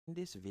In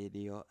this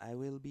video, I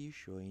will be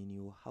showing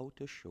you how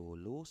to show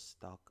low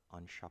stock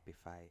on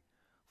Shopify.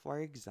 For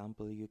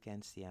example, you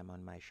can see I'm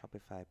on my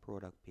Shopify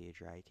product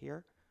page right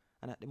here,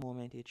 and at the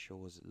moment it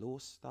shows low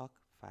stock,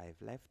 5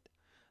 left.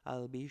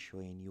 I'll be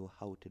showing you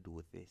how to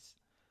do this.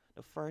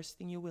 The first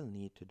thing you will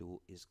need to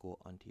do is go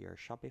onto your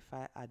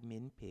Shopify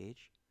admin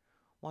page.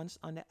 Once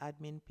on the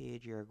admin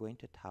page, you're going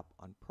to tap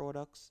on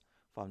products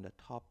from the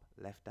top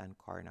left hand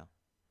corner.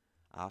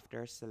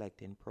 After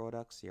selecting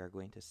products, you're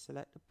going to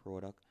select the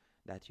product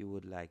that you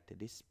would like to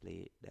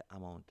display the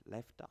amount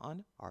left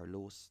on or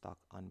low stock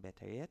on,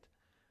 better yet,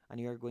 and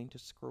you're going to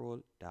scroll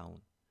down.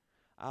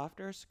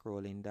 After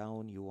scrolling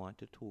down, you want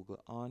to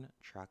toggle on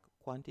track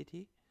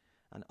quantity,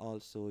 and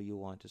also you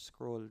want to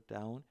scroll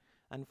down,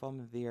 and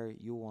from there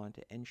you want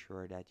to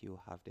ensure that you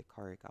have the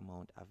correct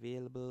amount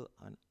available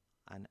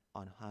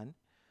on hand.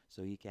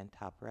 So you can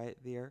tap right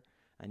there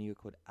and you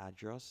could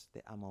adjust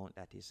the amount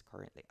that is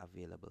currently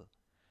available.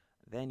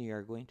 Then you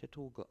are going to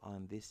toggle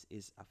on this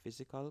is a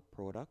physical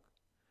product.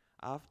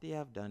 After you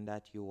have done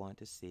that, you want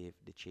to save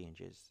the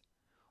changes.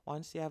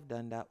 Once you have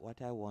done that,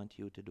 what I want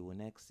you to do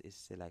next is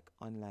select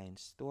online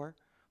store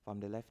from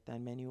the left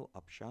hand menu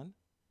option.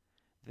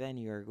 Then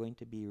you are going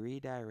to be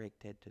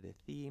redirected to the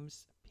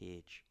themes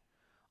page.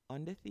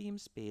 On the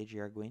themes page,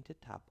 you are going to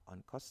tap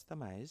on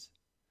customize.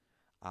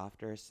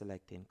 After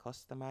selecting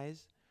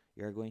customize,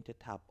 you are going to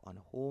tap on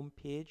home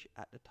page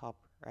at the top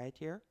right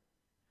here,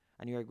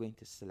 and you are going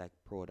to select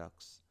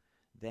products.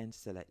 Then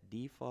select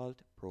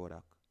default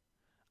product.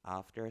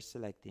 After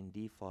selecting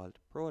default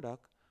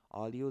product,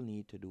 all you'll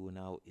need to do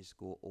now is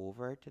go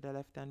over to the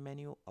left hand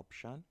menu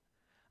option,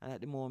 and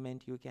at the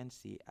moment you can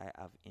see I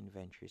have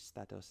inventory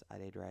status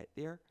added right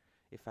there.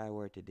 If I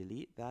were to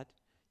delete that,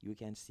 you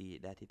can see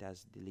that it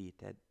has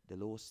deleted the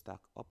low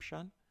stock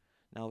option.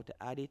 Now to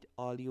add it,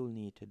 all you'll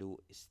need to do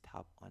is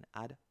tap on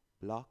add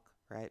block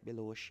right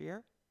below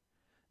share.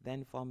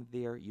 Then from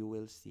there you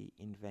will see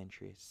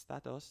inventory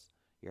status.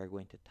 You're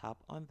going to tap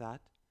on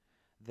that.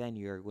 Then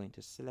you're going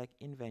to select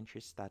inventory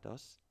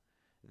status.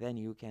 Then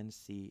you can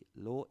see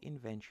low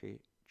inventory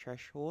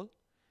threshold.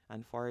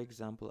 And for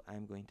example,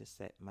 I'm going to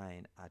set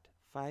mine at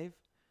 5.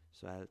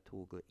 So I'll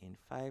toggle in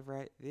 5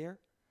 right there.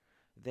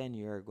 Then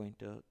you're going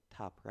to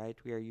tap right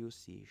where you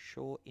see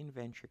show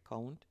inventory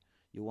count.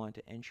 You want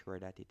to ensure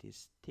that it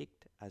is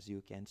ticked, as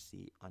you can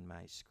see on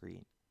my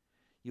screen.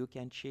 You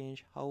can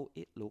change how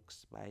it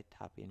looks by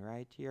tapping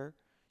right here.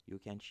 You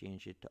can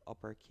change it to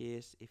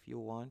uppercase if you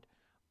want,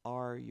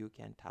 or you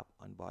can tap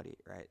on body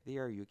right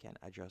there. You can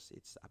adjust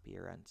its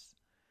appearance.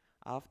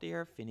 After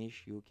you're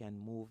finished, you can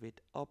move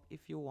it up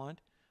if you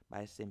want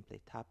by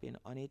simply tapping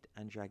on it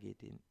and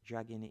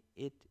dragging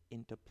it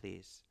into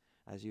place,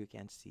 as you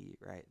can see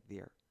right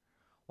there.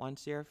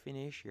 Once you're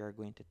finished, you're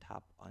going to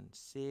tap on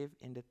save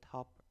in the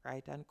top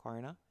right hand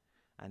corner,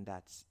 and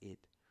that's it.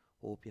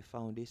 Hope you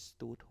found this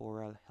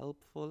tutorial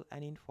helpful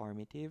and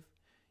informative.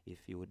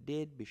 If you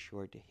did, be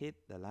sure to hit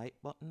the like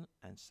button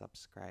and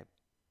subscribe.